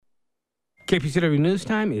KPCW News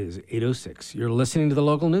Time is 8:06. You're listening to the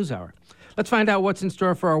local news hour. Let's find out what's in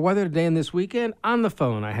store for our weather today and this weekend. On the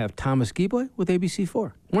phone, I have Thomas Gieboy with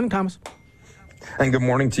ABC4. Morning, Thomas. And good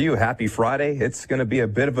morning to you. Happy Friday. It's going to be a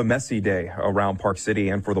bit of a messy day around Park City,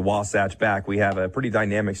 and for the Wasatch back, we have a pretty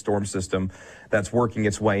dynamic storm system that's working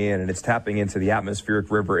its way in, and it's tapping into the atmospheric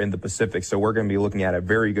river in the Pacific. So we're going to be looking at a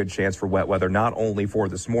very good chance for wet weather, not only for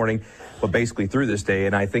this morning, but basically through this day.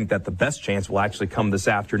 And I think that the best chance will actually come this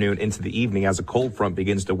afternoon into the evening as a cold front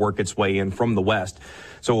begins to work its way in from the west.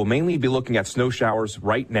 So we'll mainly be looking at snow showers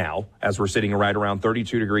right now as we're sitting right around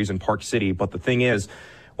 32 degrees in Park City. But the thing is,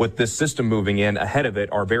 with this system moving in, ahead of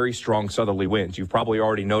it are very strong southerly winds. You've probably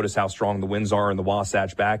already noticed how strong the winds are in the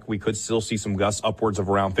Wasatch back. We could still see some gusts upwards of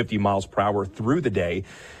around 50 miles per hour through the day,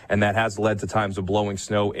 and that has led to times of blowing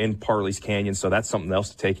snow in Parley's Canyon, so that's something else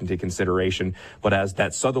to take into consideration. But as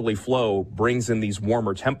that southerly flow brings in these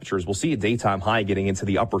warmer temperatures, we'll see a daytime high getting into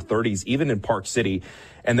the upper 30s, even in Park City.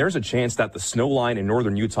 And there's a chance that the snow line in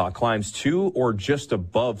northern Utah climbs to or just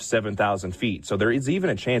above 7,000 feet. So there is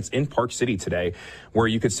even a chance in Park City today where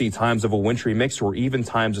you could see times of a wintry mix or even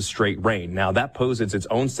times of straight rain. Now, that poses its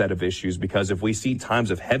own set of issues, because if we see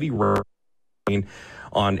times of heavy rain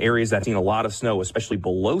on areas that have seen a lot of snow, especially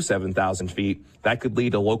below 7,000 feet, that could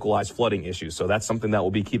lead to localized flooding issues. So that's something that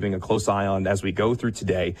we'll be keeping a close eye on as we go through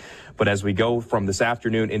today. But as we go from this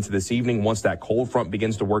afternoon into this evening, once that cold front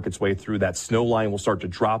begins to work its way through, that snow line will start to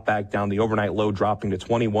drop back down, the overnight low dropping to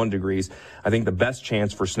 21 degrees. I think the best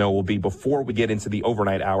chance for snow will be before we get into the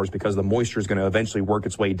overnight hours, because the moisture is going to eventually work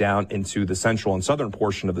its way down into the central and southern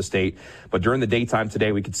portion of the state. But during the daytime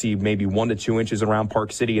today, we could see maybe 1 to 2 inches around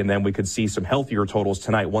Park City, and then we could see some healthier totals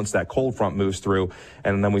tonight once that cold front moves through,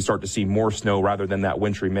 and then we start to see more snow rather than that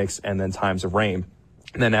wintry mix and then times of rain.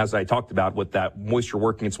 And then, as I talked about, with that moisture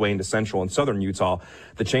working its way into central and southern Utah,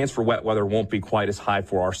 the chance for wet weather won't be quite as high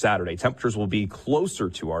for our Saturday. Temperatures will be closer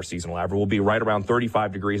to our seasonal average. We'll be right around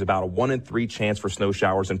 35 degrees, about a 1 in 3 chance for snow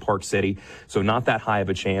showers in Park City. So not that high of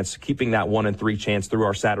a chance, keeping that 1 in 3 chance through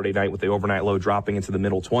our Saturday night with the overnight low dropping into the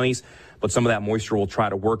middle 20s. But some of that moisture will try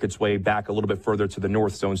to work its way back a little bit further to the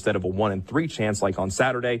north. So instead of a 1 in 3 chance like on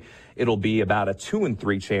Saturday, it'll be about a 2 in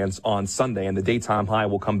 3 chance on Sunday. And the daytime high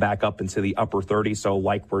will come back up into the upper 30s. So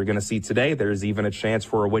like we're going to see today, there's even a chance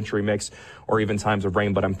for a wintry mix or even times of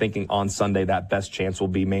rain. But I'm thinking on Sunday, that best chance will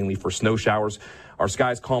be mainly for snow showers. Our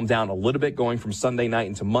skies calm down a little bit going from Sunday night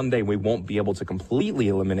into Monday. We won't be able to completely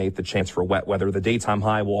eliminate the chance for wet weather. The daytime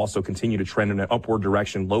high will also continue to trend in an upward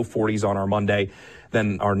direction, low 40s on our Monday.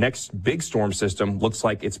 Then our next big storm system looks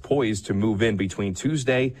like it's poised to move in between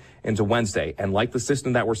Tuesday into Wednesday. And like the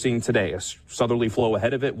system that we're seeing today, a southerly flow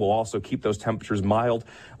ahead of it will also keep those temperatures mild,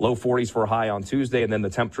 low 40s for a high on Tuesday, and then the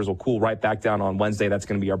temperatures will cool right back down on Wednesday. That's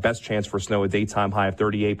going to be our best chance for snow, a daytime high of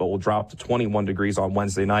 38, but we'll drop to 21 degrees on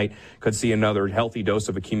Wednesday night. Could see another healthy dose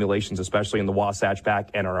of accumulations, especially in the Wasatch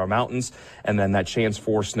back and our mountains. And then that chance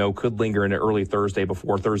for snow could linger into early Thursday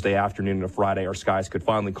before Thursday afternoon and Friday. Our skies could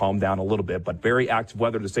finally calm down a little bit, but very active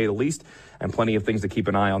weather to say the least, and plenty of things to keep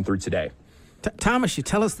an eye on through today. Thomas, you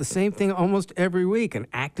tell us the same thing almost every week, an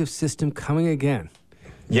active system coming again.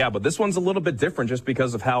 Yeah, but this one's a little bit different just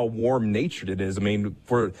because of how warm-natured it is. I mean,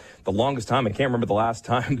 for the longest time, I can't remember the last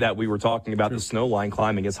time that we were talking about the snow line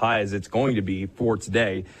climbing as high as it's going to be for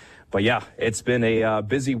today. But yeah, it's been a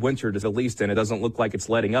busy winter to the least, and it doesn't look like it's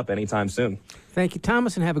letting up anytime soon. Thank you,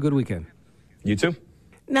 Thomas, and have a good weekend. You too.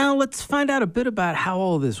 Now let's find out a bit about how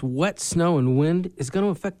all this wet snow and wind is going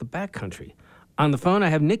to affect the backcountry. On the phone, I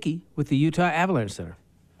have Nikki with the Utah Avalanche Center.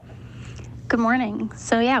 Good morning.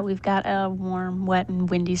 So yeah, we've got a warm, wet, and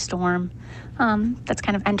windy storm that's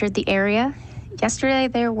kind of entered the area. Yesterday,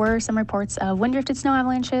 there were some reports of wind-drifted snow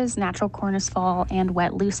avalanches, natural cornice fall, and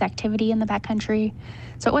wet, loose activity in the backcountry.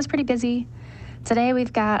 So it was pretty busy. Today,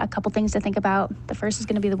 we've got a couple things to think about. The first is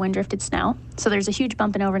going to be the wind-drifted snow. So there's a huge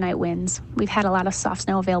bump in overnight winds. We've had a lot of soft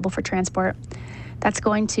snow available for transport. That's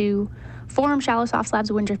going to form shallow, soft slabs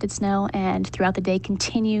of wind-drifted snow, and throughout the day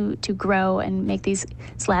continue to grow and make these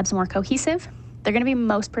slabs more cohesive. They're going to be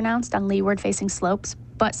most pronounced on leeward-facing slopes,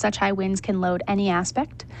 but such high winds can load any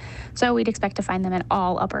aspect. So we'd expect to find them at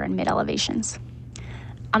all upper and mid elevations.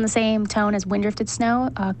 On the same tone as wind-drifted snow,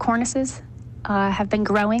 cornices have been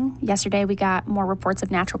growing. Yesterday, we got more reports of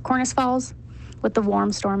natural cornice falls. With the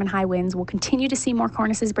warm storm and high winds, we'll continue to see more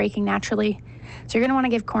cornices breaking naturally. So you're going to want to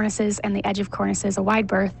give cornices and the edge of cornices a wide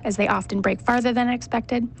berth, as they often break farther than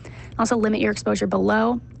expected. Also limit your exposure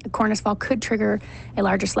below. A cornice fall could trigger a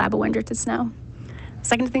larger slab of wind-drifted snow.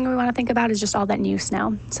 Second thing we want to think about is just all that new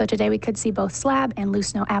snow. So today we could see both slab and loose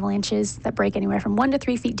snow avalanches that break anywhere from 1 to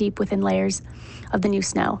 3 feet deep within layers of the new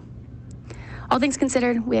snow. All things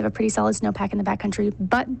considered, we have a pretty solid snowpack in the backcountry,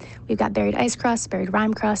 but we've got buried ice crust, buried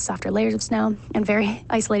rime crust, softer layers of snow, and very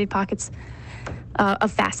isolated pockets of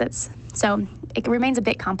facets. So it remains a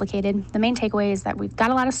bit complicated. The main takeaway is that we've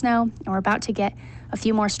got a lot of snow, and we're about to get a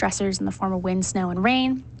few more stressors in the form of wind, snow, and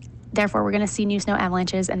rain. Therefore, we're going to see new snow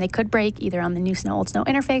avalanches, and they could break either on the new snow, old snow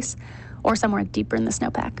interface or somewhere deeper in the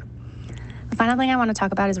snowpack. The final thing I want to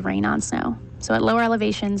talk about is rain on snow. So at lower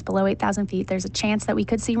elevations, below 8,000 feet, there's a chance that we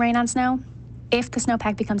could see rain on snow. If the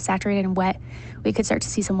snowpack becomes saturated and wet, we could start to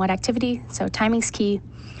see some wet activity, so timing's key.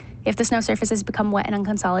 If the snow surfaces become wet and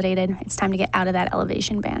unconsolidated, it's time to get out of that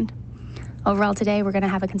elevation band. Overall today, we're going to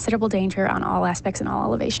have a considerable danger on all aspects and all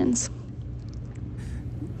elevations.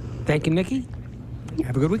 Thank you, Nikki.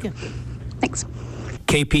 Have a good weekend. Thanks.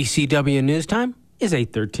 KPCW News Time is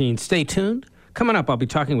 8:13. Stay tuned. Coming up, I'll be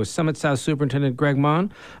talking with Summit South Superintendent Greg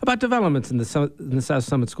Mon about developments in the South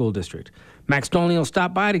Summit School District. Max Dolney will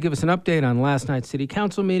stop by to give us an update on last night's City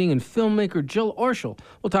Council meeting, and filmmaker Jill Orschel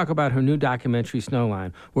will talk about her new documentary,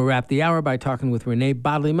 Snowline. We'll wrap the hour by talking with Renee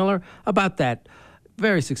Bodley Miller about that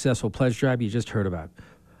very successful pledge drive you just heard about.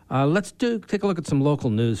 Let's take a look at some local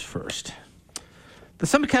news first. The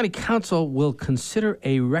Summit County Council will consider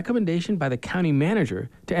a recommendation by the county manager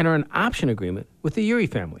to enter an option agreement with the Uri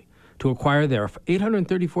family to acquire their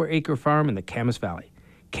 834-acre farm in the Camas Valley.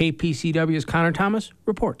 KPCW's Connor Thomas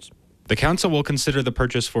reports. The council will consider the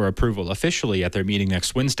purchase for approval officially at their meeting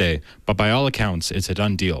next Wednesday, but by all accounts, it's a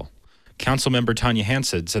done deal. Councilmember Tanya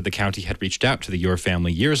Hansen said the county had reached out to the Ure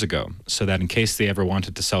family years ago so that in case they ever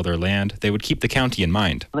wanted to sell their land, they would keep the county in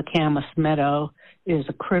mind. The Camas Meadow is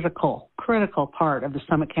a critical part of the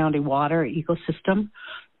Summit County water ecosystem.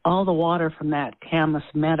 All the water from that Camas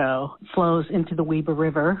Meadow flows into the Weber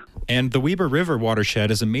River. And the Weber River watershed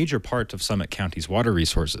is a major part of Summit County's water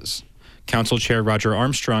resources. Council Chair Roger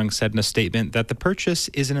Armstrong said in a statement that the purchase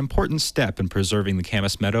is an important step in preserving the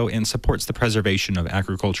Camas Meadow and supports the preservation of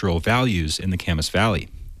agricultural values in the Camas Valley.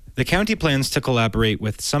 The county plans to collaborate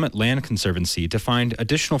with Summit Land Conservancy to find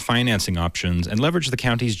additional financing options and leverage the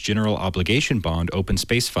county's general obligation bond open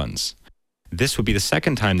space funds. This would be the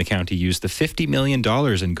second time the county used the $50 million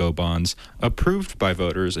in GO bonds approved by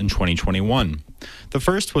voters in 2021. The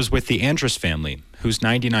first was with the Andrus family, whose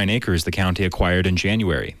 99 acres the county acquired in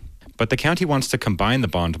January. But the county wants to combine the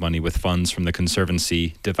bond money with funds from the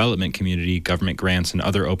Conservancy, development community, government grants, and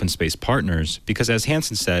other open space partners because, as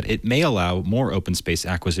Hansen said, it may allow more open space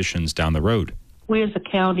acquisitions down the road. We as a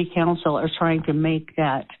county council are trying to make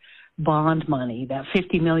that bond money, that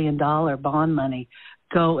 $50 million bond money,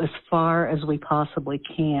 go as far as we possibly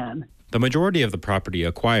can. The majority of the property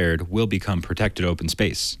acquired will become protected open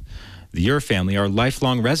space. The Ure family are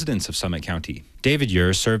lifelong residents of Summit County. David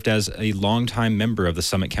Ure served as a longtime member of the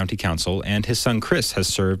Summit County Council, and his son Chris has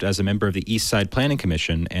served as a member of the East Side Planning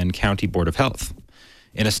Commission and County Board of Health.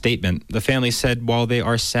 In a statement, the family said while they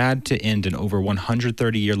are sad to end an over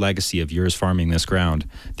 130-year legacy of Ure's farming this ground,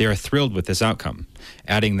 they are thrilled with this outcome,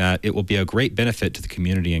 adding that it will be a great benefit to the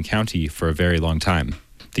community and county for a very long time.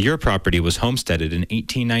 The Ure property was homesteaded in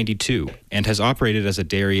 1892 and has operated as a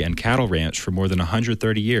dairy and cattle ranch for more than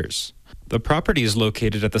 130 years. The property is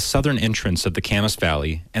located at the southern entrance of the Camas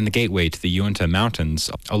Valley and the gateway to the Uinta Mountains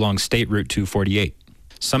along State Route 248.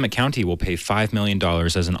 Summit County will pay $5 million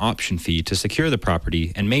as an option fee to secure the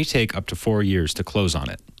property and may take up to 4 years to close on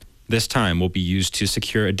it. This time will be used to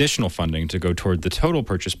secure additional funding to go toward the total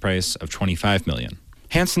purchase price of $25 million.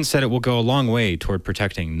 Hansen said it will go a long way toward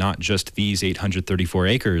protecting not just these 834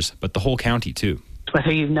 acres, but the whole county too.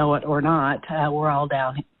 Whether you know it or not, we're all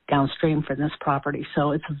downstream from this property.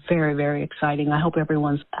 So it's very, very exciting. I hope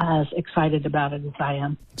everyone's as excited about it as I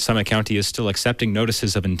am. Summit County is still accepting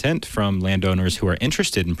notices of intent from landowners who are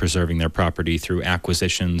interested in preserving their property through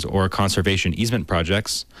acquisitions or conservation easement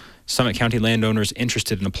projects. Summit County landowners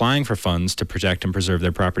interested in applying for funds to protect and preserve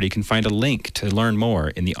their property can find a link to learn more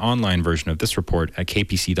in the online version of this report at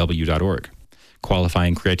kpcw.org.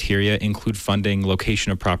 Qualifying criteria include funding,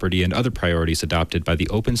 location of property, and other priorities adopted by the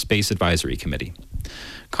Open Space Advisory Committee.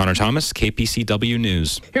 Connor Thomas, KPCW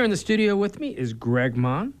News. Here in the studio with me is Greg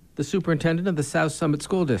Mon, the superintendent of the South Summit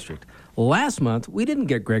School District. Last month, we didn't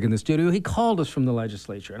get Greg in the studio. He called us from the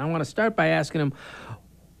legislature. And I want to start by asking him,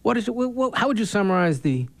 how would you summarize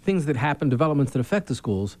the things that happened, developments that affect the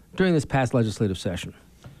schools during this past legislative session?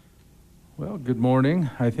 Well, good morning.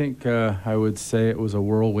 I think I would say it was a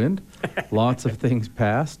whirlwind. Lots of things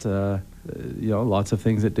passed, lots of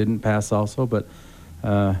things that didn't pass also, but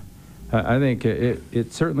I think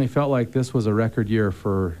it certainly felt like this was a record year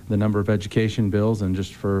for the number of education bills and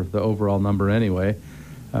just for the overall number anyway.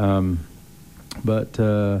 I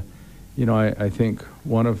think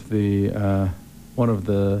one of the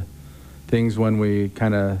things when we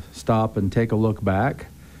kind of stop and take a look back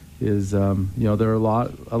is, there are a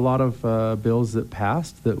lot of bills that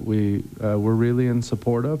passed that we were really in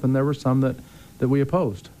support of, and there were some that we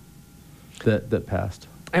opposed that passed.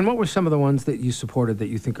 And what were some of the ones that you supported that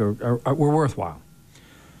you think were worthwhile?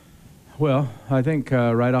 Well, I think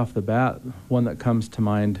right off the bat, one that comes to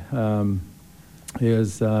mind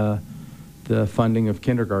is the funding of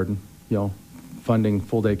kindergarten. Funding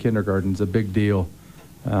full-day kindergarten is a big deal.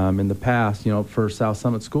 In the past, for South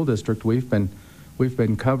Summit School District, we've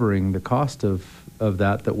been covering the cost of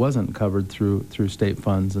that wasn't covered through state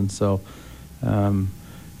funds, and so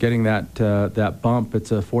getting that bump,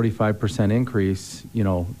 it's a 45% increase,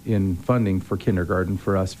 in funding for kindergarten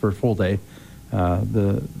for us for full day.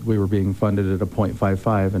 We were being funded at a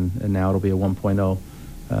 0.55, and now it'll be a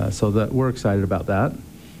 1.0. So that we're excited about that.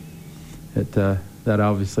 That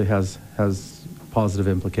obviously has positive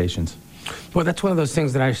implications. Well, that's one of those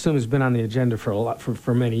things that I assume has been on the agenda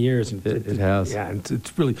for many years. And it has. Yeah, and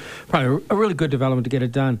it's really probably a really good development to get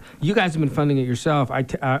it done. You guys have been funding it yourself.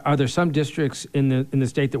 Are there some districts in the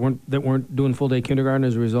state that weren't doing full day kindergarten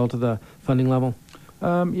as a result of the funding level?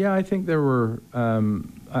 Yeah, I think there were.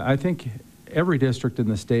 I think every district in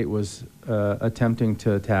the state was attempting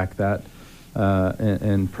to attack that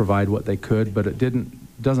and provide what they could, but it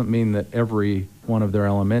doesn't mean that every one of their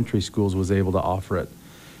elementary schools was able to offer it.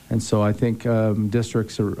 And so I think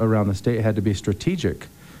districts around the state had to be strategic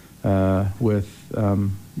with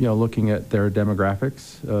looking at their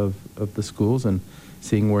demographics of the schools and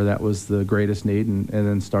seeing where that was the greatest need and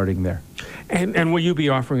then starting there. And will you be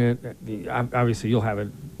offering it? Obviously, you'll have it.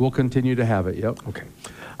 We'll continue to have it, yep. Okay.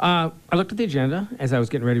 I looked at the agenda as I was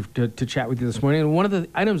getting ready to chat with you this morning, and one of the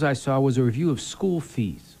items I saw was a review of school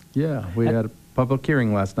fees. Yeah, we had a public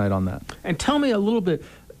hearing last night on that. And tell me a little bit,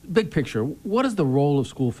 big picture, what is the role of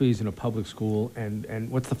school fees in a public school, and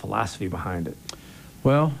what's the philosophy behind it?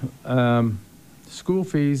 Well, school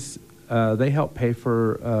fees, they help pay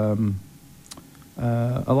for,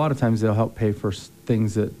 a lot of times they'll help pay for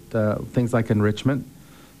things like enrichment,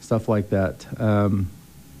 stuff like that.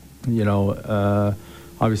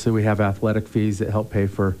 Obviously we have athletic fees that help pay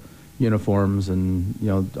for uniforms and,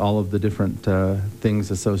 all of the different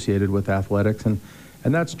things associated with athletics. And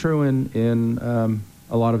that's true in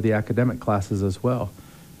a lot of the academic classes as well.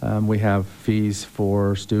 We have fees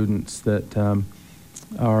for students that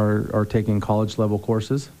are taking college level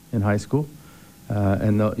courses in high school.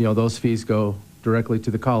 And those fees go directly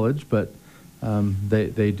to the college, but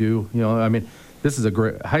they do,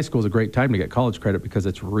 high school is a great time to get college credit because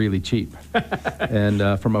it's really cheap.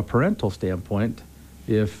 And from a parental standpoint,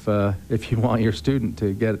 if you want your student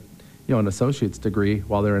to get an associate's degree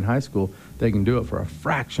while they're in high school, they can do it for a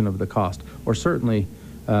fraction of the cost, or certainly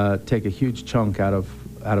take a huge chunk out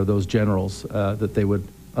of those generals that they would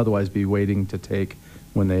otherwise be waiting to take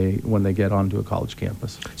when they get onto a college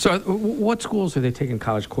campus. So what schools are they taking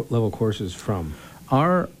college level courses from?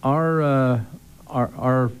 Our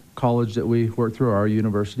college that we work through, our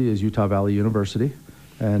university, is Utah Valley University,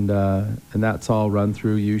 and that's all run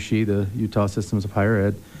through USHE, the Utah Systems of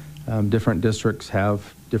Higher Ed. Different districts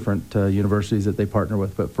have different universities that they partner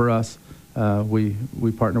with, but for us, we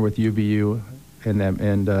partner with UVU and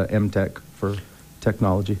MTech for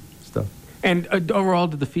technology stuff. And overall,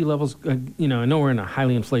 did the fee levels, I know we're in a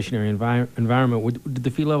highly inflationary environment, did the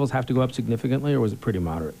fee levels have to go up significantly, or was it pretty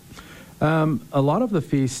moderate? A lot of the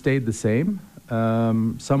fees stayed the same.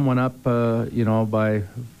 Some went up, by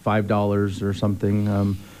 $5 or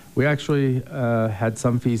something. We actually had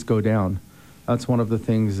some fees go down. That's one of the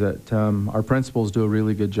things that our principals do a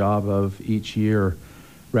really good job of each year,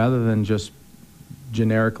 rather than just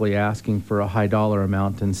generically asking for a high dollar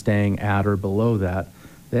amount and staying at or below that.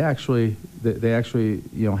 They actually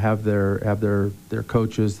have their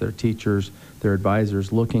coaches, their teachers, their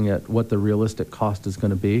advisors looking at what the realistic cost is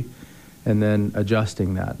going to be, and then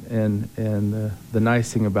adjusting that. And the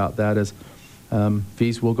nice thing about that is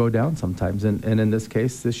fees will go down sometimes. And in this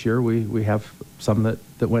case, this year, we have some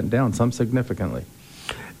that went down, some significantly.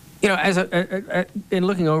 As in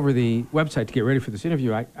looking over the website to get ready for this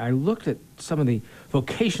interview, I looked at some of the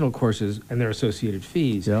vocational courses and their associated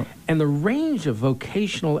fees. Yep. And the range of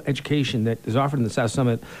vocational education that is offered in the South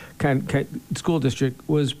Summit School District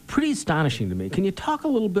was pretty astonishing to me. Can you talk a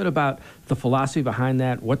little bit about the philosophy behind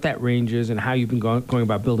that, what that range is, and how you've been going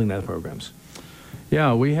about building those programs?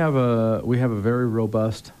 Yeah, we have a very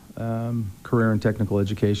robust career and technical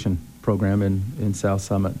education program in South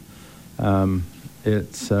Summit.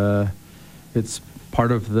 It's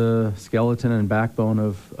part of the skeleton and backbone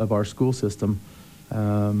of our school system,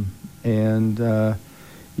 and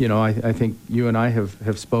I think you and I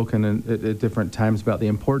have spoken at different times about the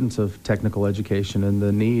importance of technical education and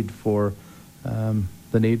the need for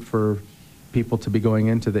people to be going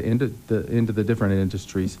into the different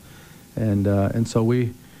industries, and so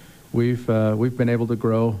we've been able to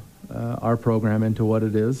grow our program into what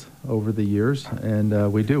it is over the years,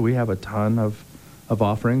 and we have a ton of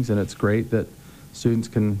offerings, and it's great that students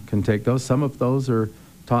can take those. Some of those are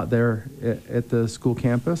taught there at the school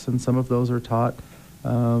campus, and some of those are taught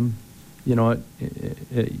to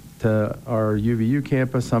our UVU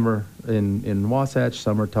campus. Some are in Wasatch,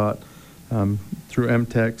 some are taught through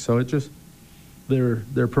MTech. So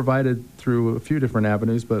they're provided through a few different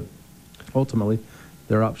avenues, but ultimately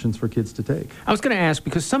they're options for kids to take. I was going to ask,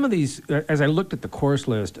 because some of these, as I looked at the course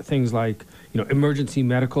list, things like emergency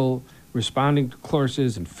medical, responding to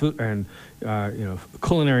courses, and food, and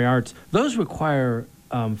culinary arts, those require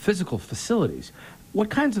physical facilities. What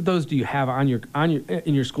kinds of those do you have in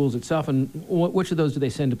your schools itself, and which of those do they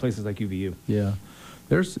send to places like UVU? Yeah,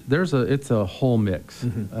 it's a whole mix.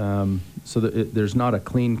 Mm-hmm. So that there's not a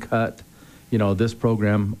clean cut. This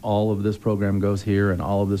program, all of this program goes here, and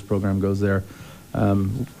all of this program goes there.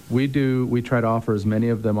 We try to offer as many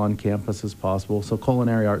of them on campus as possible. So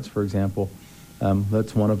culinary arts, for example,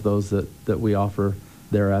 that's one of those that we offer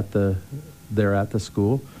there at the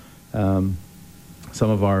school. Some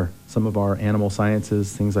of our animal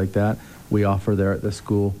sciences, things like that, we offer there at the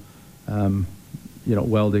school.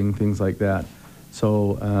 Welding, things like that.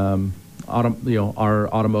 So our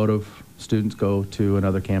automotive students go to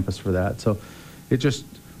another campus for that. So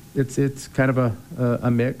it's kind of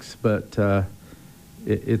a mix, but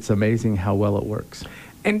it's amazing how well it works.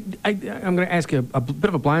 And I'm going to ask you a bit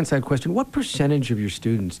of a blindside question. What percentage of your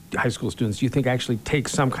students, high school students, do you think actually take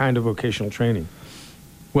some kind of vocational training?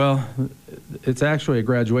 Well, it's actually a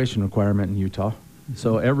graduation requirement in Utah,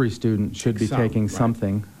 so every student should be taking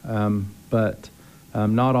something, but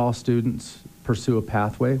not all students pursue a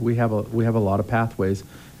pathway. We have a lot of pathways,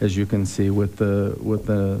 as you can see with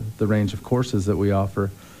the range of courses that we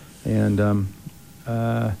offer, and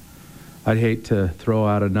I'd hate to throw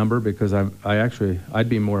out a number because I'd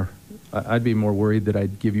be more worried that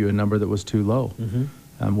I'd give you a number that was too low.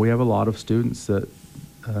 Mm-hmm. We have a lot of students that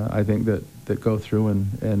I think that go through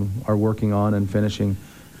and are working on and finishing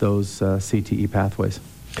those CTE pathways.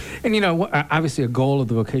 And obviously a goal of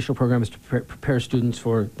the vocational program is to prepare students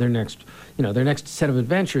for their next set of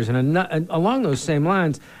adventures. And along those same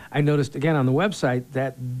lines, I noticed again on the website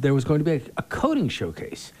that there was going to be a coding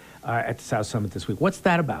showcase at the South Summit this week. What's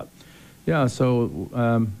that about? Yeah,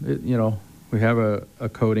 so we have a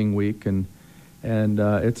coding week, and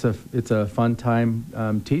it's a fun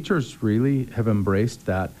time. Teachers really have embraced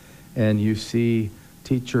that, and you see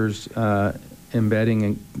teachers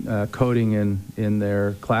embedding coding in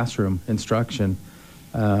their classroom instruction,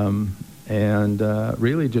 and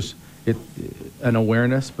really just an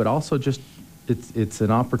awareness, but also just it's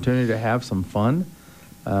an opportunity to have some fun,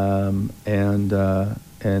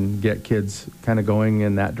 and get kids kind of going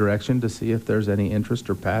in that direction to see if there's any interest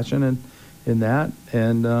or passion in that,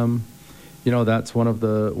 and that's one of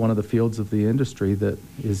the fields of the industry that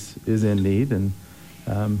is in need, and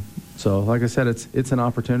so like I said, it's an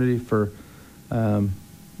opportunity for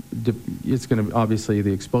it's going to, obviously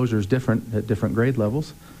the exposure is different at different grade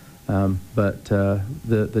levels, but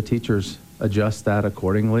the teachers adjust that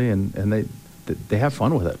accordingly, and they have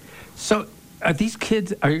fun with it. So are these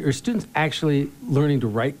kids, are your students actually learning to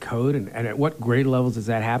write code, and at what grade levels is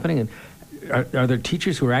that happening? And are there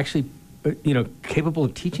teachers who are actually capable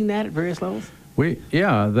of teaching that at various levels?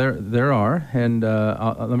 There are, and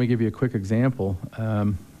let me give you a quick example.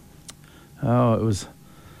 It was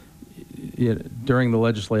during the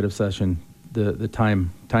legislative session. The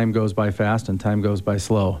time goes by fast and time goes by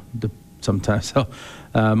slow sometimes. So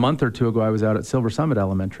a month or two ago, I was out at Silver Summit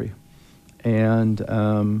Elementary, and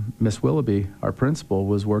Miss Willoughby, our principal,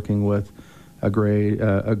 was working with a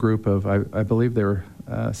group of I believe they were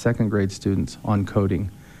second grade students on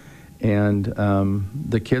coding. And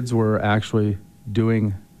the kids were actually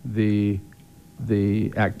doing the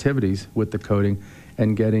activities with the coding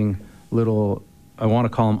and getting little, I want to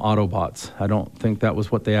call them Autobots. I don't think that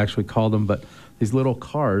was what they actually called them, but these little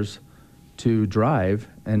cars to drive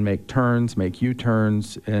and make turns, make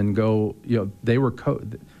U-turns, and go, they were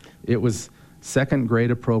it was second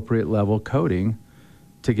grade appropriate level coding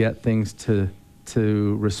to get things to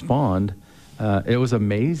respond. It was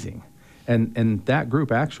amazing. And that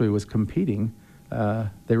group actually was competing.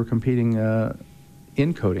 They were competing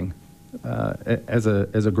in coding as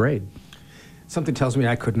a grade. Something tells me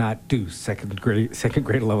I could not do second grade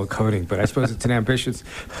level coding, but I suppose it's an ambitious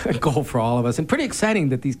goal for all of us, and pretty exciting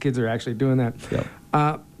that these kids are actually doing that. Yep.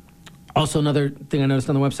 Also, another thing I noticed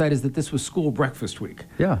on the website is that this was school breakfast week.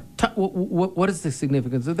 Yeah. What is the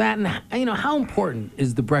significance of that, and how important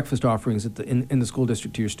is the breakfast offerings in the school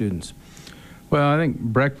district to your students? Well, I think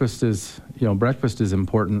breakfast is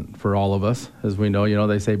important for all of us, as we know.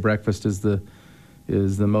 They say breakfast is the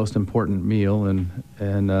most important meal, and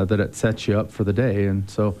that it sets you up for the day, and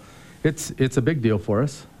so it's a big deal for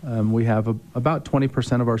us. We have about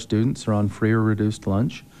 20% of our students are on free or reduced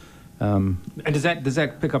lunch. And does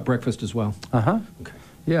that pick up breakfast as well? Uh-huh. Okay.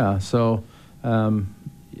 Yeah. So,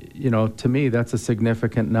 to me, that's a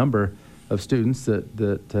significant number of students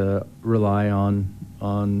that rely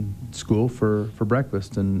on school for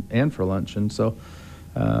breakfast and for lunch. And so,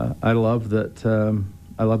 I love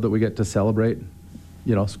that we get to celebrate,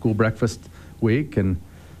 school breakfast week, and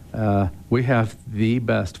we have the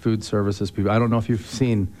best food services people. I don't know if you've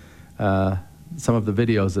seen some of the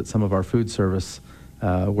videos that some of our food service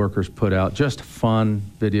workers put out, just fun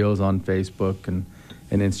videos on Facebook and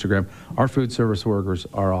Instagram. Our food service workers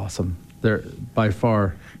are awesome. They're by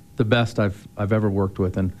far the best I've ever worked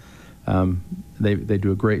with, and they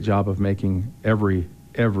do a great job of making every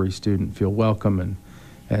student feel welcome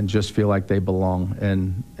and just feel like they belong.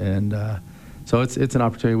 And so it's an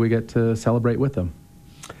opportunity we get to celebrate with them.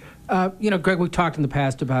 Greg, we've talked in the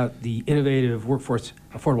past about the innovative workforce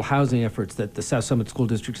affordable housing efforts that the South Summit School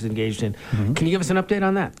District is engaged in. Mm-hmm. Can you give us an update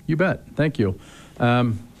on that? You bet. Thank you.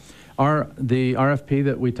 The RFP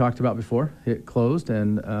that we talked about before, it closed,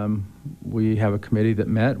 and we have a committee that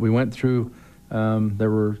met. We went through. There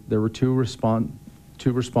were two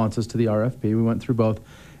responses to the RFP. We went through both,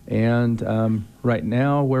 and right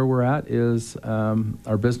now where we're at is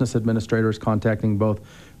our business administrator is contacting both.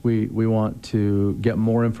 We want to get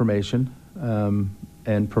more information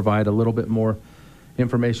and provide a little bit more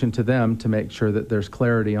information to them to make sure that there's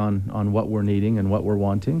clarity on what we're needing and what we're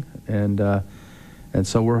wanting, and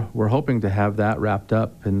so we're hoping to have that wrapped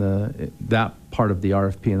up in that part of the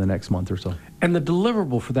RFP in the next month or so. And the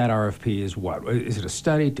deliverable for that RFP is what? Is it a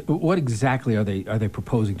study? What exactly are they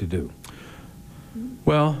proposing to do?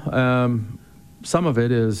 Well, some of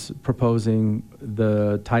it is proposing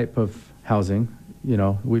the type of housing.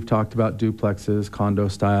 We've talked about duplexes, condo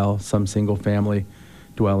style, some single family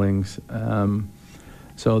dwellings.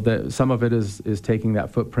 So that some of it is taking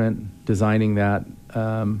that footprint, designing that.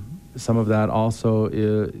 Some of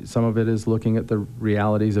it is looking at the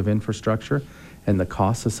realities of infrastructure and the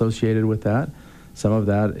costs associated with that. Some of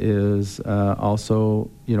that is also,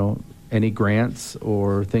 any grants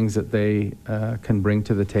or things that they can bring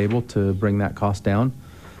to the table to bring that cost down.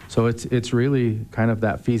 So it's really kind of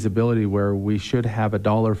that feasibility where we should have a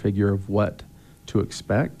dollar figure of what to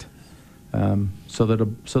expect, so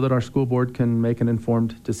that our school board can make an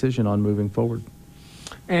informed decision on moving forward.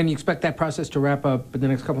 And you expect that process to wrap up in the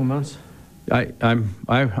next couple of months?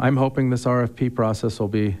 I'm hoping this RFP process will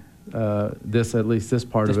be at least this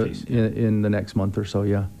part of it in the next month or so.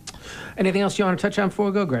 Yeah. Anything else you want to touch on before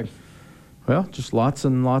we go, Greg? Well, just lots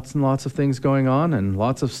and lots and lots of things going on, and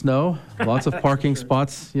lots of snow, lots of parking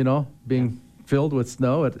spots, being filled with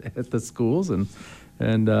snow at the schools, and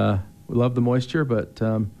we love the moisture. But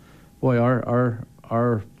boy,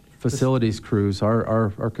 our facilities crews,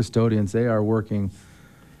 our custodians, they are working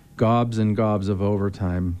gobs and gobs of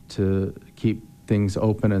overtime to keep things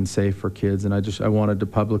open and safe for kids. And I wanted to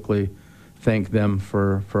publicly thank them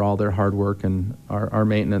for all their hard work, and our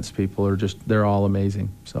maintenance people they're all amazing.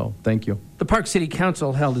 So thank you. The Park City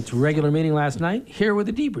Council held its regular meeting last night. Here with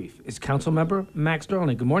a debrief is Council Member Max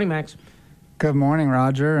Darling. Good morning, Max. Good morning,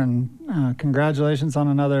 Roger, and congratulations on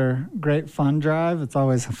another great fund drive. It's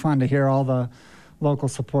always fun to hear all the local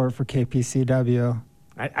support for KPCW.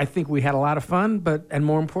 I think we had a lot of fun, and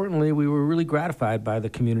more importantly, we were really gratified by the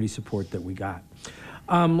community support that we got.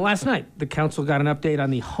 Last night, the council got an update on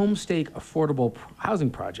the Homestake Affordable Housing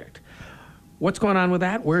Project. What's going on with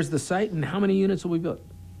that? Where's the site, and how many units will we build?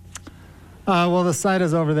 Well, the site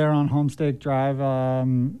is over there on Homestake Drive.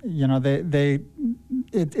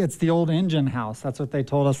 It's the old engine house. That's what they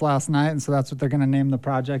told us last night, and so that's what they're going to name the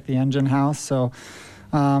project, the engine house. So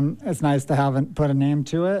it's nice to put a name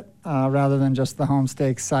to it rather than just the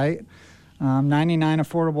Homestake site. 99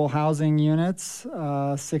 affordable housing units,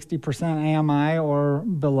 60% AMI or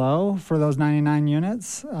below for those 99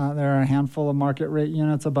 units. There are a handful of market rate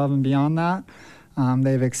units above and beyond that.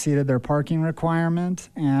 They've exceeded their parking requirement,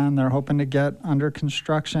 and they're hoping to get under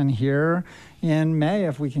construction here in May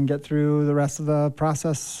if we can get through the rest of the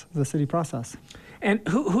process, the city process. And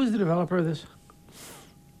who's the developer of this?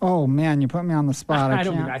 Oh man, you put me on the spot. I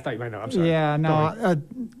can't. I thought you might know. I'm sorry. Yeah, no,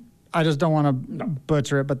 I just don't want to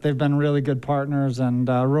butcher it, but they've been really good partners, and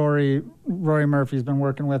Rory Murphy's been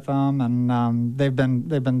working with them, and they've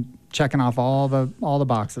been checking off all the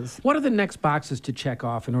boxes. What are the next boxes to check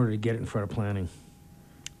off in order to get it in front of planning?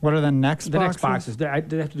 What are the next boxes? The next boxes. Do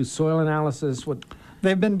they have to do soil analysis? What?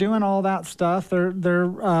 They've been doing all that stuff.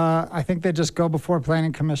 They're I think they just go before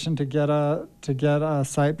Planning Commission to get a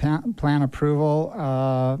site plan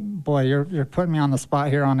approval. Boy, you're putting me on the spot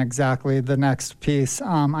here on exactly the next piece.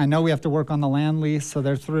 I know we have to work on the land lease, so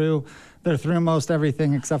they're through most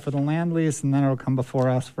everything except for the land lease, and then it'll come before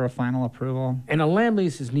us for a final approval. And a land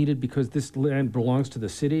lease is needed because this land belongs to the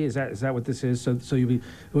city. Is that what this is? So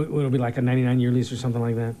it'll be like a 99-year lease or something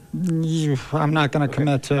like that. I'm not going to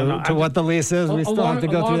commit to what the lease is. We still have to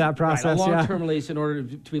go through that process. Right, a long-term lease in order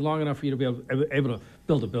to be long enough for you to be able to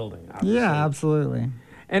build a building. Obviously. Yeah, absolutely.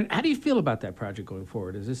 And how do you feel about that project going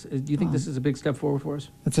forward? Do you think this is a big step forward for us?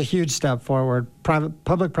 It's a huge step forward.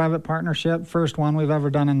 Public-private partnership, first one we've ever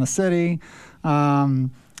done in the city.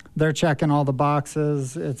 They're checking all the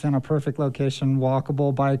boxes. It's in a perfect location,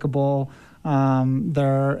 walkable, bikeable.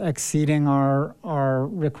 They're exceeding our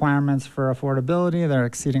requirements for affordability. They're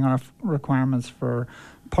exceeding our requirements for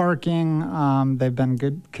parking. They've been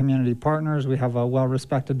good community partners. We have a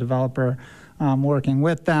well-respected developer working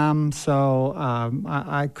with them. So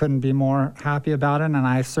I couldn't be more happy about it, and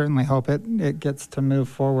I certainly hope it gets to move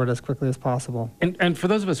forward as quickly as possible. And for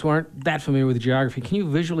those of us who aren't that familiar with the geography, can you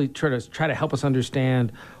visually try to help us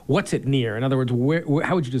understand what's it near? In other words,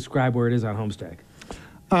 how would you describe where it is on Homestake?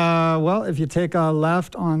 Well, if you take a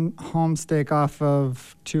left on Homestake off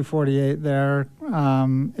of 248 there,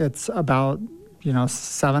 it's about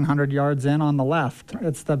 700 yards in on the left.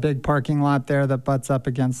 It's the big parking lot there that butts up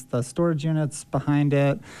against the storage units behind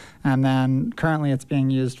it. And then currently it's being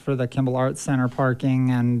used for the Kimball Arts Center parking,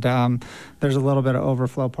 and there's a little bit of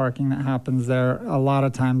overflow parking that happens there. A lot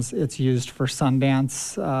of times it's used for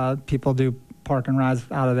Sundance. People do park and rides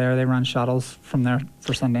out of there. They run shuttles from there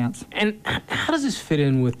for Sundance. And how does this fit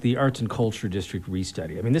in with the Arts and Culture District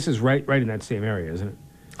restudy? I mean, this is right in that same area, isn't it?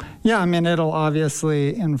 Yeah, I mean, it'll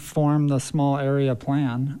obviously inform the small area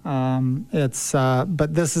plan.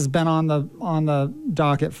 But this has been on the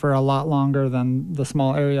docket for a lot longer than the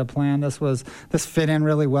small area plan. This fit in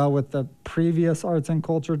really well with the previous Arts and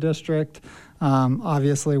Culture District.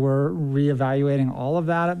 Obviously, we're reevaluating all of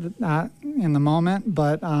that in the moment,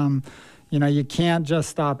 but you can't just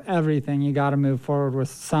stop everything. You got to move forward with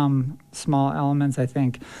some small elements. I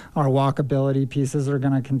think our walkability pieces are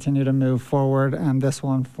going to continue to move forward, and this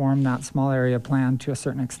will inform that small area plan to a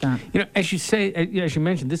certain extent. As you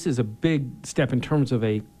mentioned, this is a big step in terms of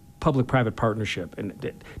a public-private partnership and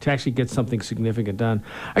to actually get something significant done.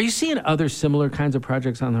 Are you seeing other similar kinds of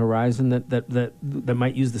projects on the horizon that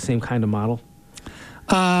might use the same kind of model?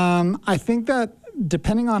 I think that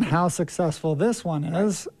depending on how successful this one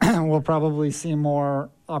is, we'll probably see more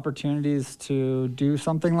opportunities to do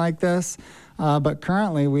something like this. But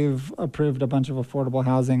currently, we've approved a bunch of affordable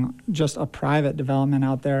housing, just a private development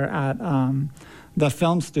out there at the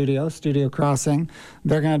film studio, Studio Crossing.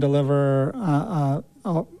 They're going to deliver a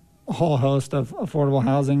whole host of affordable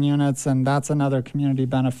housing units, and that's another community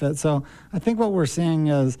benefit. So I think what we're seeing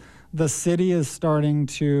is the city is starting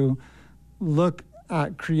to look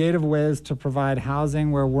creative ways to provide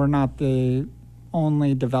housing where we're not the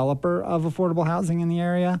only developer of affordable housing in the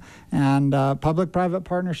area, and public-private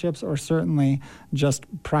partnerships, or certainly just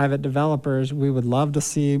private developers. We would love to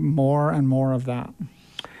see more and more of that.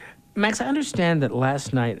 Max, I understand that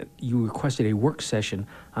last night you requested a work session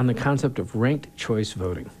on the concept of ranked choice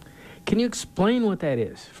voting. Can you explain what that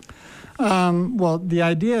is? Well, the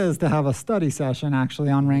idea is to have a study session actually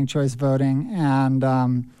on ranked choice voting,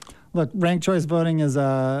 and look, ranked choice voting is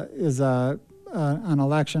an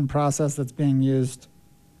election process that's being used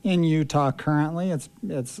in Utah currently.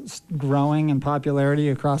 It's growing in popularity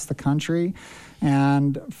across the country.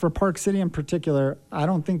 And for Park City in particular, I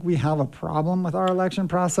don't think we have a problem with our election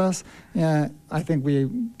process. I think we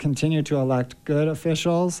continue to elect good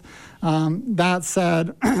officials. That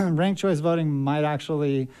said, ranked choice voting might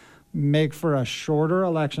actually make for a shorter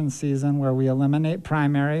election season where we eliminate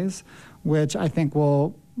primaries, which I think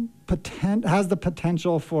has the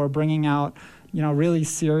potential for bringing out really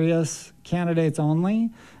serious candidates only.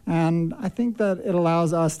 And I think that it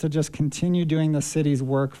allows us to just continue doing the city's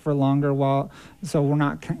work for longer so we're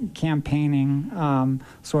not campaigning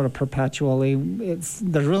sort of perpetually. There's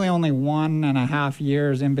really only 1.5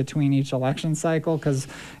 years in between each election cycle because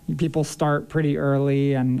people start pretty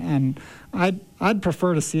early, and I'd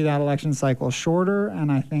prefer to see that election cycle shorter.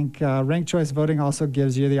 And I think ranked choice voting also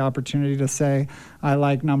gives you the opportunity to say, I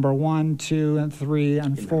like number 1, 2, and 3,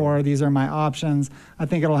 and 4. These are my options. I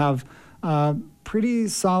think it'll have pretty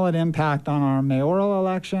solid impact on our mayoral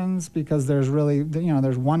elections because there's really,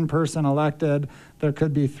 there's one person elected. There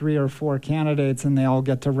could be 3 or 4 candidates, and they all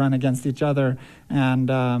get to run against each other. And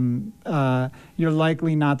you're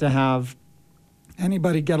likely not to have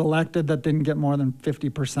anybody get elected that didn't get more than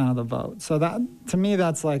 50% of the vote. So that, to me,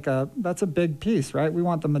 that's a big piece, right? We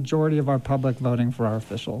want the majority of our public voting for our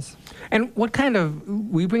officials. And what kind of,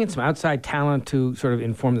 we bring in some outside talent to sort of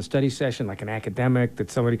inform the study session, like an academic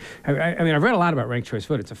that somebody, I mean, I've read a lot about ranked choice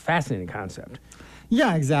vote. It's a fascinating concept.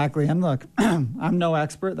 Yeah, exactly. And look, I'm no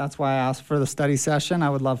expert. That's why I asked for the study session.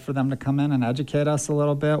 I would love for them to come in and educate us a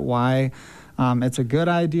little bit, why it's a good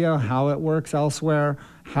idea, how it works elsewhere,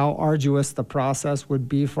 how arduous the process would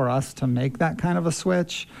be for us to make that kind of a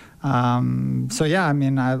switch. So yeah, I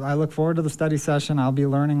mean, I look forward to the study session. I'll be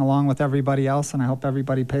learning along with everybody else, and I hope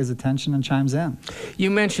everybody pays attention and chimes in.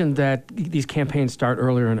 You mentioned that these campaigns start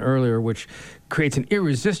earlier and earlier, which creates an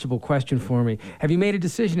irresistible question for me. Have you made a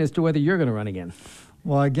decision as to whether you're going to run again?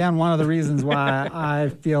 Well, again, one of the reasons why I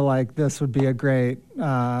feel like this would be a great,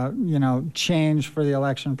 change for the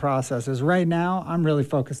election process is right now I'm really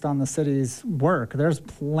focused on the city's work. There's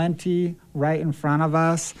plenty right in front of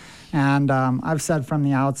us, and I've said from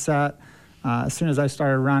the outset, as soon as I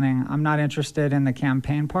started running, I'm not interested in the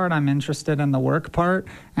campaign part. I'm interested in the work part,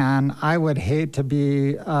 and I would hate to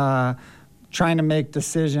be trying to make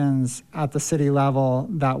decisions at the city level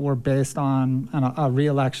that were based on a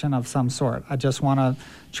re-election of some sort. I just want to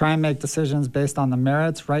try and make decisions based on the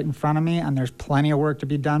merits right in front of me, and there's plenty of work to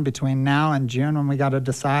be done between now and June when we got to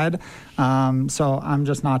decide. So I'm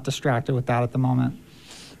just not distracted with that at the moment.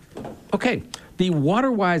 Okay. The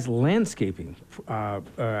WaterWise landscaping,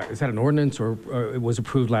 is that an ordinance or it was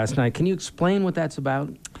approved last night? Can you explain what that's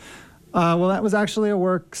about? Well, that was actually a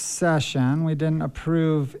work session. We didn't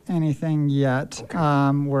approve anything yet.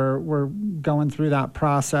 Okay. We're going through that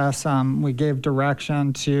process. We gave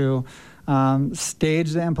direction to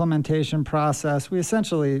stage the implementation process.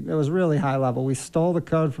 It was really high level. We stole the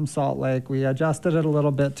code from Salt Lake. We adjusted it a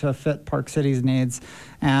little bit to fit Park City's needs,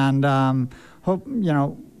 and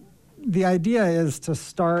the idea is to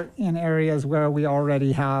start in areas where we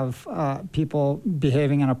already have people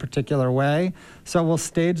behaving in a particular way. So we'll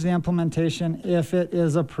stage the implementation if it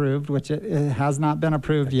is approved, which it has not been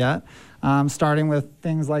approved yet, starting with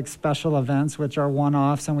things like special events, which are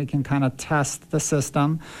one-offs, and we can kind of test the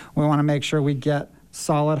system. We want to make sure we get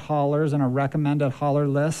solid haulers and a recommended hauler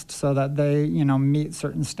list so that they, meet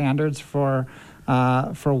certain standards for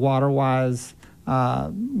WaterWise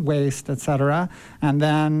waste, et cetera, and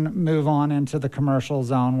then move on into the commercial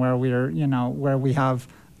zone where where we have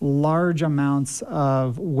large amounts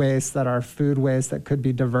of waste that are food waste that could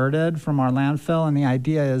be diverted from our landfill. And the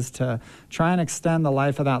idea is to try and extend the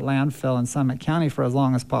life of that landfill in Summit County for as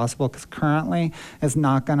long as possible, because currently it's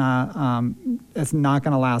not gonna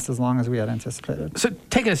last as long as we had anticipated. So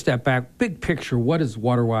taking a step back, big picture, what is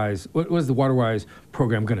WaterWise? What is the WaterWise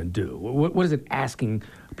program going to do? What is it asking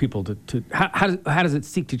people to how does it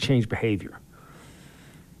seek to change behavior?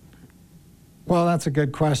 Well, that's a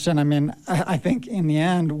good question. I mean, I think in the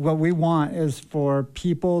end, what we want is for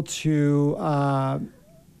people to,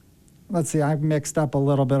 let's see, I've mixed up a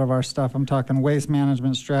little bit of our stuff. I'm talking waste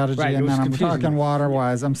management strategy, right, and then I'm talking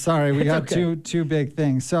WaterWise. I'm sorry, we got two big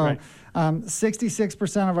things. So right.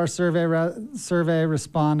 66% of our survey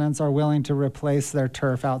respondents are willing to replace their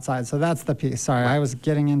turf outside. So that's the piece. Sorry, I was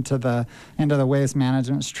getting into the waste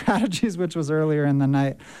management strategies, which was earlier in the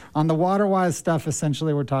night. On the WaterWise stuff,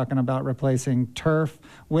 essentially we're talking about replacing turf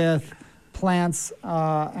with plants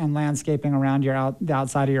and landscaping around the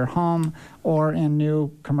outside of your home, or in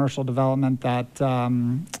new commercial development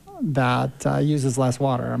that uses less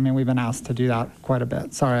water. I mean, we've been asked to do that quite a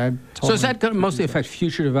bit. Sorry, So is that going to mostly affect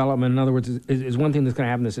future development? In other words, is one thing that's going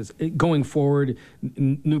to happen is going forward,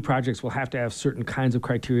 new projects will have to have certain kinds of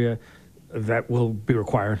criteria that will be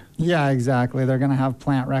required? Yeah, exactly. They're going to have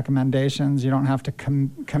plant recommendations. You don't have to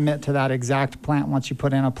commit to that exact plant once you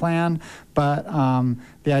put in a plan, but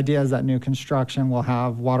the idea is that new construction will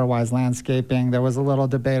have WaterWise landscaping. There was a little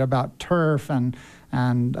debate about turf and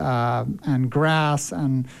grass,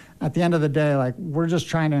 and at the end of the day, like, we're just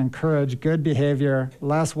trying to encourage good behavior,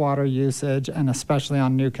 less water usage, and especially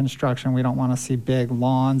on new construction, we don't want to see big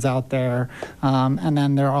lawns out there. And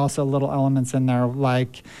then there are also little elements in there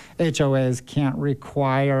like HOAs can't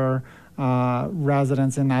require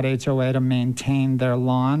residents in that HOA to maintain their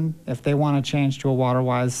lawn. If they want to change to a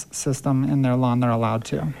water-wise system in their lawn, they're allowed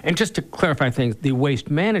to. And just to clarify things, the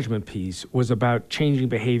waste management piece was about changing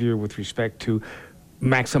behavior with respect to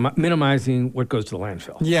minimizing what goes to the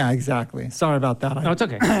landfill. Yeah, exactly. Sorry about that. No, it's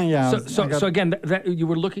okay. Yeah. So again, that you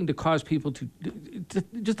were looking to cause people to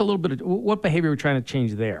just a little bit of what behavior were trying to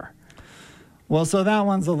change there? Well, so that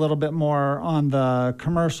one's a little bit more on the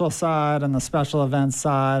commercial side and the special events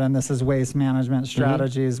side, and this is waste management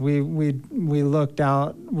strategies. Mm-hmm. We looked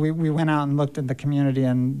out, we went out and looked at the community,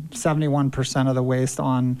 and 71% of the waste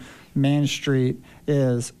on Main Street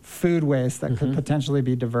is food waste that could potentially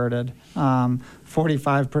be diverted.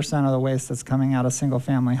 45% of the waste that's coming out of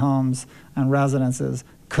single-family homes and residences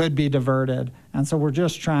could be diverted. And so we're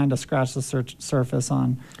just trying to scratch the surface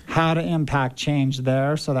on how to impact change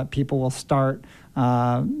there so that people will start,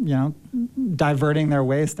 diverting their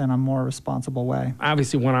waste in a more responsible way.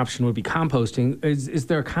 Obviously, one option would be composting. Is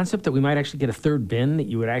there a concept that we might actually get a third bin, that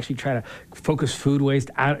you would actually try to focus food waste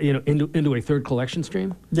out, into a third collection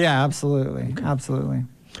stream? Yeah, absolutely. Okay. Absolutely.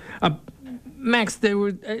 Max,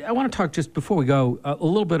 I want to talk just before we go a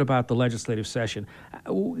little bit about the legislative session.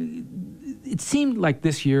 It seemed like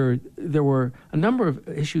this year there were a number of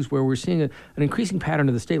issues where we're seeing an increasing pattern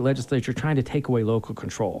of the state legislature trying to take away local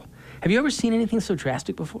control. Have you ever seen anything so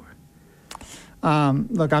drastic before?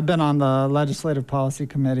 Look, I've been on the legislative policy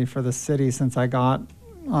committee for the city since I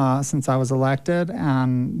was elected,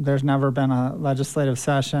 and there's never been a legislative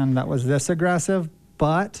session that was this aggressive,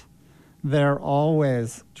 but they're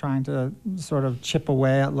always trying to sort of chip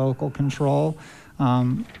away at local control.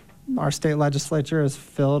 Our state legislature is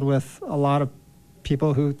filled with a lot of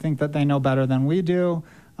people who think that they know better than we do.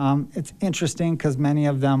 It's interesting because many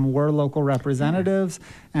of them were local representatives,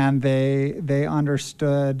 and they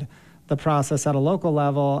understood the process at a local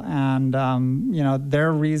level, and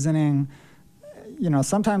their reasoning.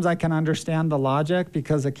 Sometimes I can understand the logic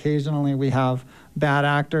because occasionally we have bad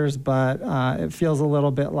actors, but it feels a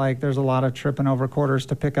little bit like there's a lot of tripping over quarters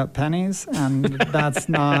to pick up pennies, and that's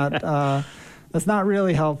not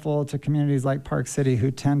really helpful to communities like Park City,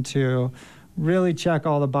 who tend to really check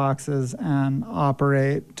all the boxes and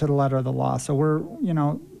operate to the letter of the law. So we're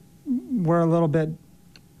a little bit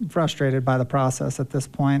frustrated by the process at this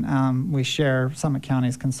point. We share Summit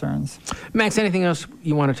County's concerns. Max, anything else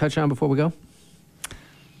you want to touch on before we go?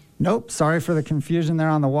 Nope. Sorry for the confusion there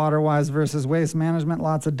on the water-wise versus waste management.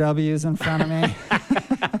 Lots of W's in front of me.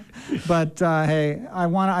 But hey,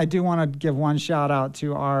 I do want to give one shout out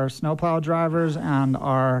to our snowplow drivers and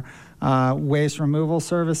our waste removal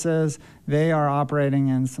services. They are operating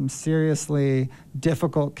in some seriously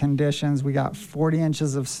difficult conditions. We got 40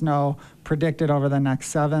 inches of snow predicted over the next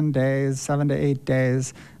 7 to 8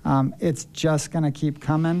 days. It's just going to keep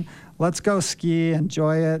coming. Let's go ski,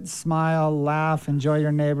 enjoy it, smile, laugh, enjoy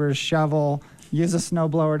your neighbors, shovel, use a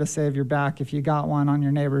snowblower to save your back if you got one on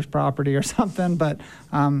your neighbor's property or something. But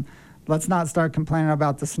let's not start complaining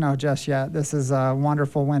about the snow just yet. This is a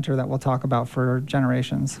wonderful winter that we'll talk about for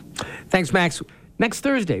generations. Thanks, Max. Next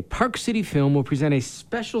Thursday, Park City Film will present a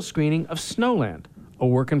special screening of Snowland, a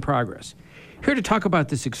work in progress. Here to talk about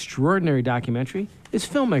this extraordinary documentary is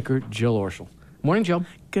filmmaker Jill Orschel. Morning, Jill.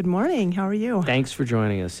 Good morning. How are you? Thanks for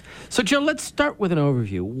joining us. So, Jill, let's start with an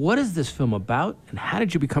overview. What is this film about, and how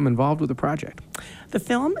did you become involved with the project? The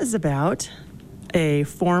film is about a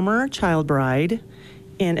former child bride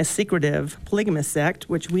in a secretive polygamous sect,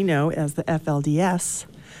 which we know as the FLDS,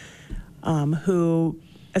 who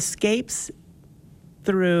escapes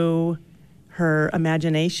through her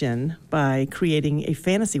imagination by creating a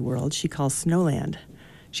fantasy world she calls Snowland.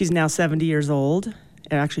 She's now 70 years old.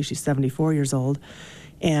 Actually, she's 74 years old.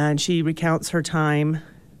 And she recounts her time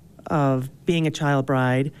of being a child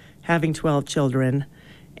bride, having 12 children,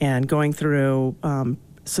 and going through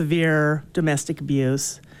severe domestic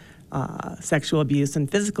abuse, sexual abuse,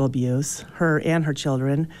 and physical abuse, her and her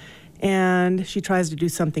children. And she tries to do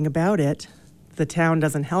something about it. The town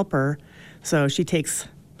doesn't help her, so she takes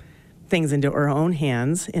things into her own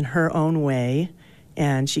hands in her own way,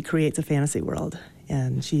 and she creates a fantasy world.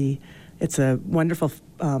 And it's a wonderful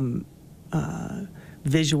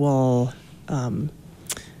visual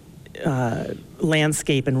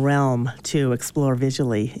landscape and realm to explore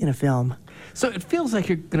visually in a film. So it feels like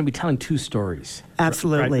you're going to be telling two stories.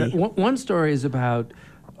 Absolutely. Right? One story is about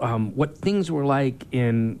what things were like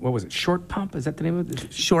in, what was it, Short Pump? Is that the name of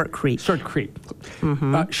it? Short Creek. Short Creek.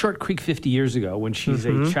 Short Creek 50 years ago when she's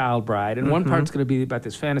a child bride. And one part's going to be about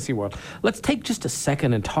this fantasy world. Let's take just a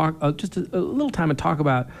second and talk, just a little time and talk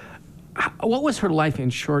about what was her life in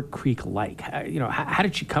Short Creek like? How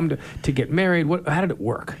did she come to get married? How did it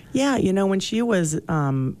work? Yeah, when she was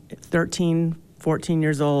 13, 14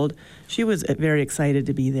 years old, she was very excited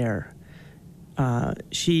to be there. Her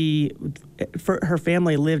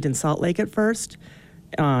family lived in Salt Lake at first,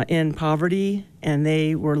 in poverty, and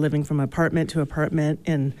they were living from apartment to apartment.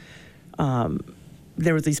 And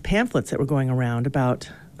there was these pamphlets that were going around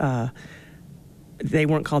about, they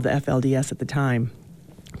weren't called the FLDS at the time,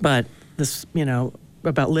 but this,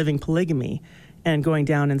 about living polygamy and going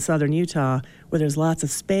down in southern Utah where there's lots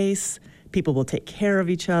of space, people will take care of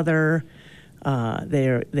each other,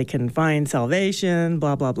 they can find salvation,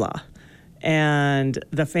 blah, blah, blah. And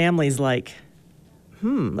the family's like,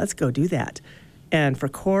 let's go do that. And for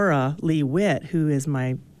Cora Lee Witt, who is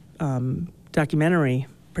my documentary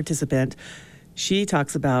participant, she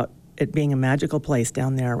talks about it being a magical place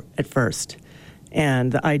down there at first.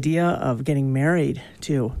 And the idea of getting married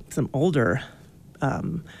to some older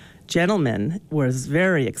gentleman was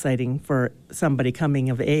very exciting for somebody coming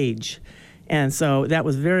of age. And so that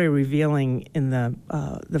was very revealing in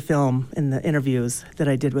the film, in the interviews that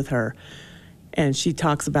I did with her. And she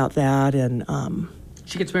talks about that. And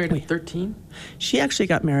she gets married at 13? She actually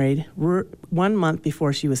got married 1 month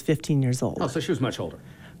before she was 15 years old. Oh, so she was much older.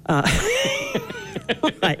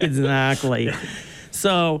 Exactly.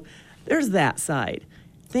 So there's that side.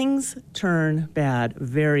 Things turn bad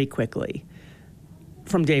very quickly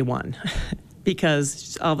from day one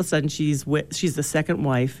because all of a sudden she's the second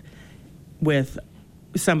wife with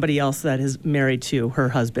somebody else that is married to her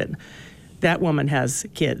husband. That woman has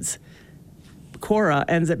kids. Cora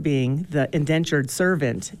ends up being the indentured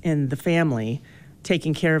servant in the family,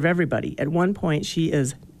 taking care of everybody. At one point,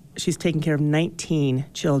 she's taking care of 19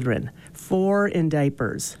 children, 4 in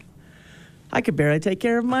diapers. I could barely take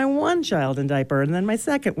care of my one child in diaper and then my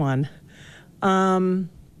second one.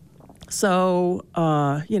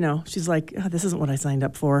 She's like, this isn't what I signed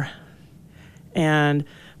up for. And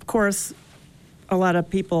of course,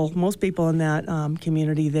 most people in that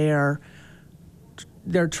community, they're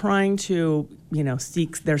trying to,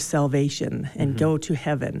 seek their salvation and go to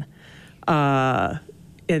heaven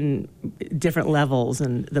in different levels.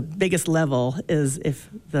 And the biggest level is if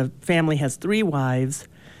the family has 3 wives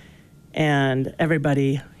and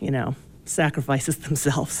everybody, sacrifices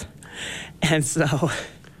themselves. And so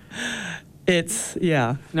it's,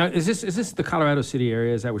 yeah. Now, is this the Colorado City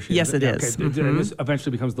area? Is that where she Yes, it is. Okay. And this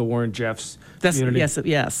eventually becomes the Warren Jeffs community? Yes,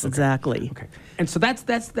 okay. Exactly. Okay. And so that's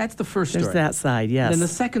the first story. There's that side, yes. And then the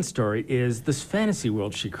second story is this fantasy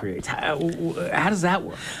world she creates. How does that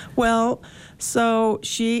work? Well, so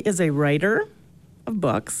she is a writer of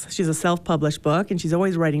books. She's a self-published book, and she's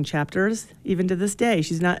always writing chapters, even to this day.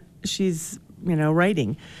 She's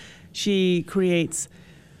writing. She creates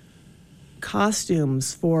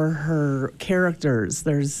costumes for her characters.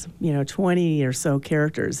 There's, 20 or so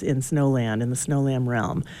characters in Snowland, in the Snowland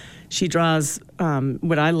realm. She draws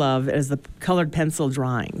what I love as the colored pencil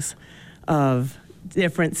drawings of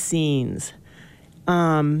different scenes.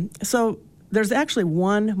 So there's actually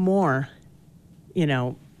one more,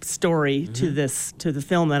 story to the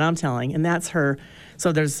film that I'm telling, and that's her.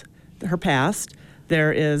 So there's her past,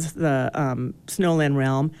 there is the Snowland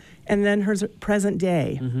realm, and then her present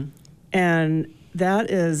day. And that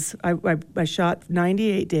is, I shot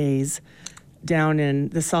 98 days down in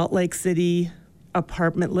the Salt Lake City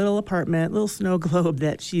little snow globe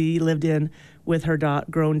that she lived in with her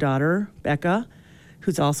grown daughter, Becca,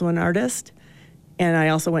 who's also an artist. And I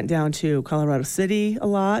also went down to Colorado City a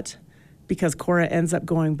lot because Cora ends up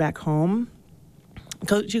going back home.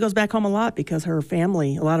 She goes back home a lot because a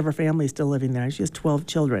lot of her family is still living there. She has 12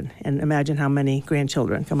 children, and imagine how many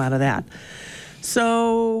grandchildren come out of that.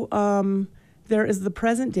 So there is the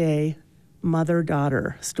present day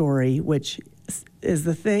mother-daughter story, which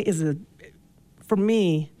for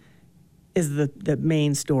me, is the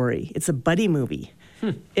main story. It's a buddy movie.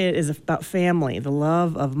 It is about family, the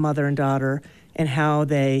love of mother and daughter, and how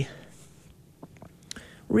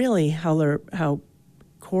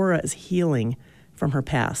Cora is healing from her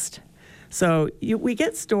past. So we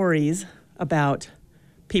get stories about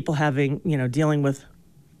people dealing with,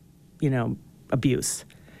 abuse.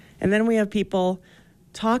 And then we have people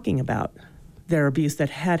talking about their abuse that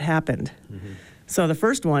had happened. So the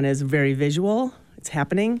first one is very visual. It's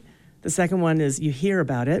happening. The second one is you hear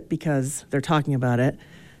about it because they're talking about it.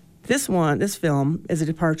 This film is a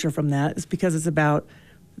departure from that. It's because it's about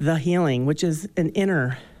the healing, which is an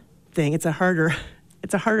inner thing. It's a harder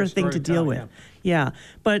thing to deal with. Yeah.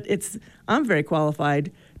 But I'm very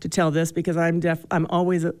qualified to tell this because I'm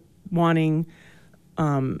always wanting,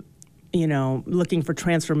 looking for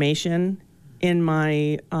transformation in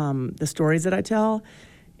my the stories that I tell,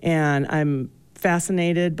 and I'm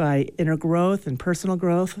fascinated by inner growth and personal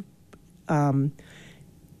growth. The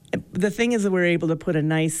thing is that we're able to put a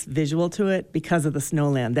nice visual to it because of the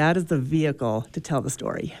Snowland. That is the vehicle to tell the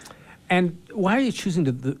story. And why are you choosing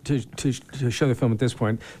to show the film at this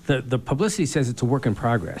point? The publicity says it's a work in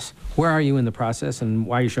progress. Where are you in the process, and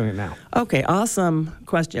why are you showing it now? Okay, awesome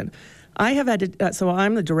question. I have had to, so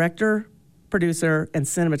I'm the director, producer, and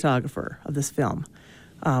cinematographer of this film.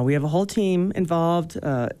 We have a whole team involved.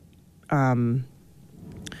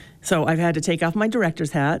 So I've had to take off my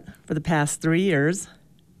director's hat for the past 3 years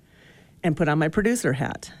and put on my producer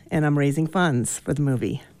hat, and I'm raising funds for the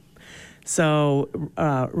movie. So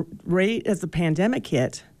right as the pandemic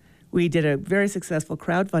hit, we did a very successful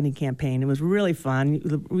crowdfunding campaign. It was really fun.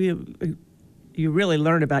 You really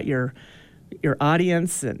learn about your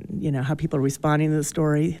audience and how people are responding to the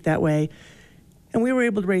story that way. And we were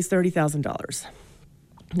able to raise $30,000.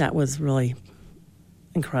 That was really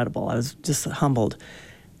incredible. I was just humbled.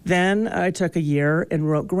 Then I took a year and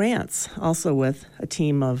wrote grants, also with a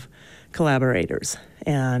team of collaborators.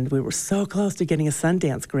 And we were so close to getting a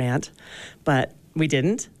Sundance grant, but we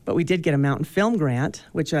didn't. But we did get a Mountain Film grant,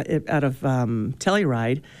 which out of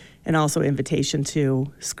Telluride, and also invitation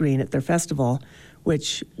to screen at their festival,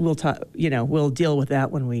 which we'll deal with that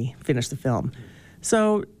when we finish the film.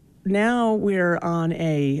 So now we're on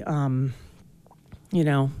a,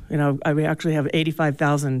 we actually have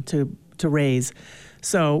 $85,000 to raise.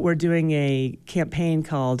 So we're doing a campaign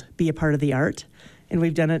called Be a Part of the Art, and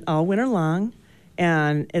we've done it all winter long,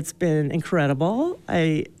 and it's been incredible.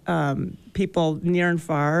 People near and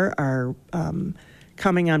far are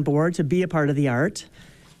coming on board to be a part of the art,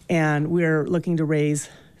 and we're looking to raise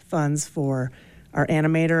funds for our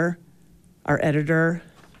animator, our editor,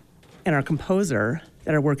 and our composer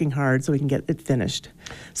that are working hard so we can get it finished.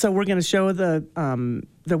 So we're going to show the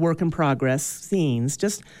work in progress scenes,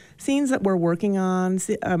 just scenes that we're working on,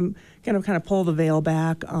 kind of pull the veil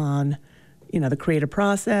back on, the creative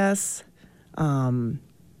process.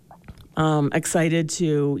 Excited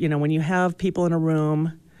to, when you have people in a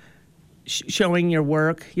room showing your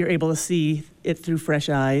work, you're able to see it through fresh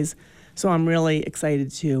eyes. So I'm really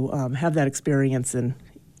excited to have that experience, and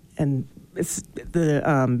it's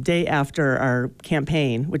the day after our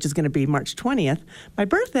campaign, which is going to be March 20th, my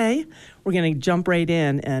birthday. We're going to jump right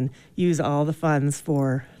in and use all the funds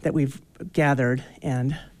that we've gathered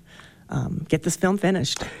and get this film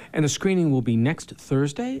finished. And the screening will be next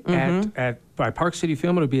Thursday by Park City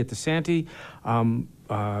Film. It'll be at the Santee. I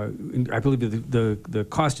believe the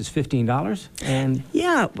cost is $15. And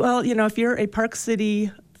yeah, well, if you're a Park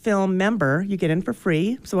City Film member, you get in for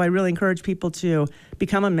free. So I really encourage people to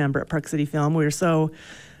become a member at Park City Film. We're so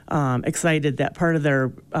excited that part of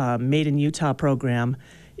their Made in Utah program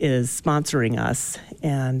is sponsoring us.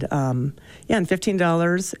 And and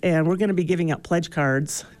 $15. And we're going to be giving out pledge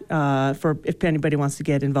cards for if anybody wants to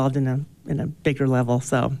get involved in a bigger level.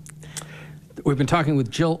 So we've been talking with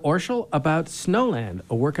Jill Orschel about Snowland,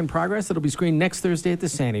 a work in progress that'll be screened next Thursday at the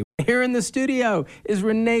Santee. Here in the studio is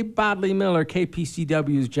Renee Bodley Miller,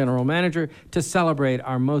 KPCW's general manager, to celebrate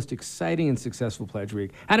our most exciting and successful Pledge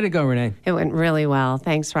Week. How did it go, Renee? It went really well.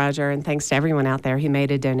 Thanks, Roger, and thanks to everyone out there who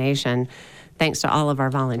made a donation. Thanks to all of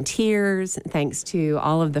our volunteers. Thanks to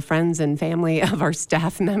all of the friends and family of our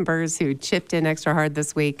staff members who chipped in extra hard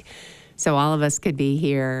this week so all of us could be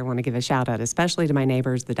here. I want to give a shout out especially to my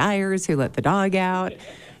neighbors, the Dyers, who let the dog out.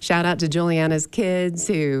 Shout out to Juliana's kids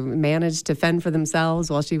who managed to fend for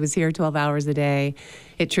themselves while she was here 12 hours a day.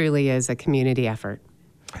 It truly is a community effort.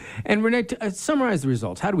 And Renee, summarize the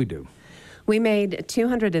results. How do we do? We made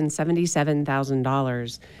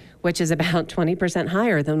 $277,000, which is about 20%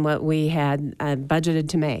 higher than what we had budgeted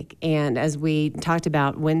to make. And as we talked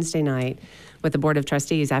about Wednesday night with the Board of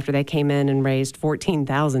Trustees after they came in and raised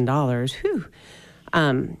 $14,000,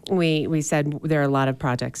 we said there are a lot of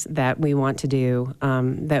projects that we want to do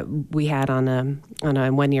that we had on a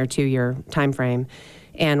 1 year, 2 year time frame,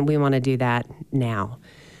 and we want to do that now.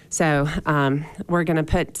 So we're going to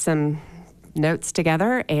put some notes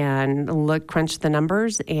together and crunch the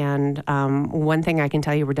numbers. And one thing I can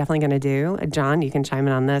tell you we're definitely going to do, John, you can chime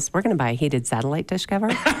in on this, we're going to buy a heated satellite dish cover.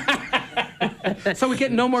 So we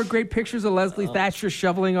get no more great pictures of Leslie Thatcher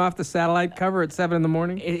shoveling off the satellite cover at 7 in the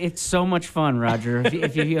morning? It's so much fun, Roger.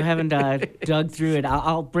 If you haven't dug through it,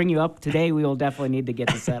 I'll bring you up. Today we will definitely need to get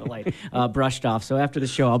the satellite brushed off. So after the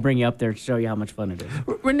show, I'll bring you up there to show you how much fun it is.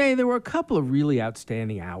 Renee, there were a couple of really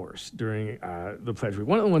outstanding hours during the pledge week.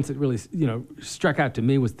 One of the ones that really, struck out to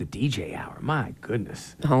me was the DJ hour. My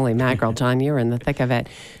goodness. Holy mackerel, John, you were in the thick of it.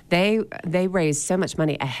 They raised so much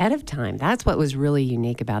money ahead of time. That's what was really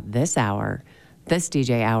unique about this hour, this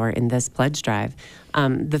DJ hour in this pledge drive.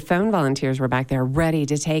 The phone volunteers were back there ready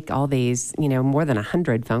to take all these, more than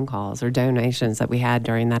 100 phone calls or donations that we had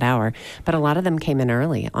during that hour. But a lot of them came in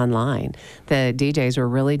early online. The DJs were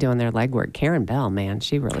really doing their legwork. Karen Bell, man,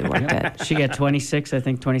 she really worked it. She got 26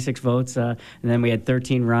 votes. And then we had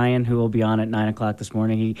 13 Ryan, who will be on at 9 o'clock this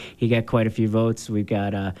morning. He got quite a few votes. We've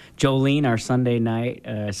got Jolene, our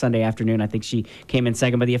Sunday afternoon. I think she came in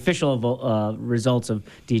second. But the official results of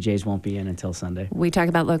DJs won't be in until Sunday. We talk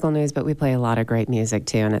about local news, but we play a lot of great music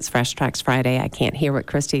too, and it's Fresh Tracks Friday. I can't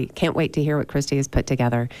wait to hear what Christy has put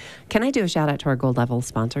together. Can I do a shout out to our gold level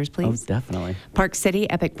sponsors, please? Oh, definitely. Park City,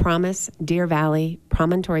 Epic Promise, Deer Valley,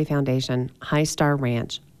 Promontory Foundation, High Star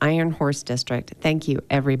Ranch, Iron Horse District. Thank you,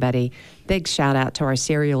 everybody. Big shout out to our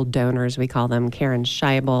serial donors, we call them. Karen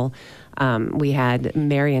Scheibel. We had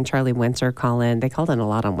Mary and Charlie Windsor call in. They called in a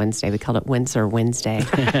lot on Wednesday. We called it Windsor Wednesday.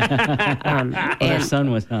 Our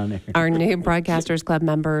son was on there. Our new Broadcasters Club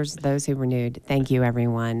members, those who renewed, thank you,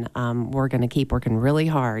 everyone. We're going to keep working really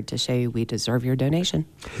hard to show you we deserve your donation.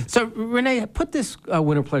 So, Renee, put this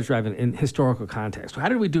Winter Pledge Drive in historical context. How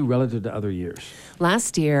did we do relative to other years?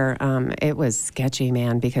 Last year, it was sketchy,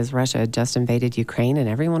 man, because Russia had just invaded Ukraine and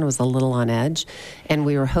everyone was a little on edge. And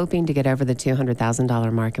we were hoping to get over the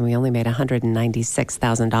 $200,000 mark, and we only made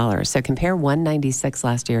 $196,000. So compare 196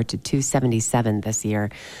 last year to 277 this year.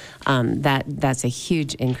 That's a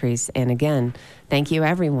huge increase. And again, thank you,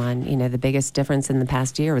 everyone. The biggest difference in the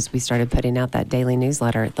past year was we started putting out that daily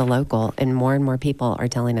newsletter, The Local, and more people are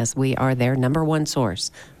telling us we are their number one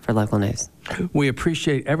source for local news. We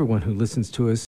appreciate everyone who listens to us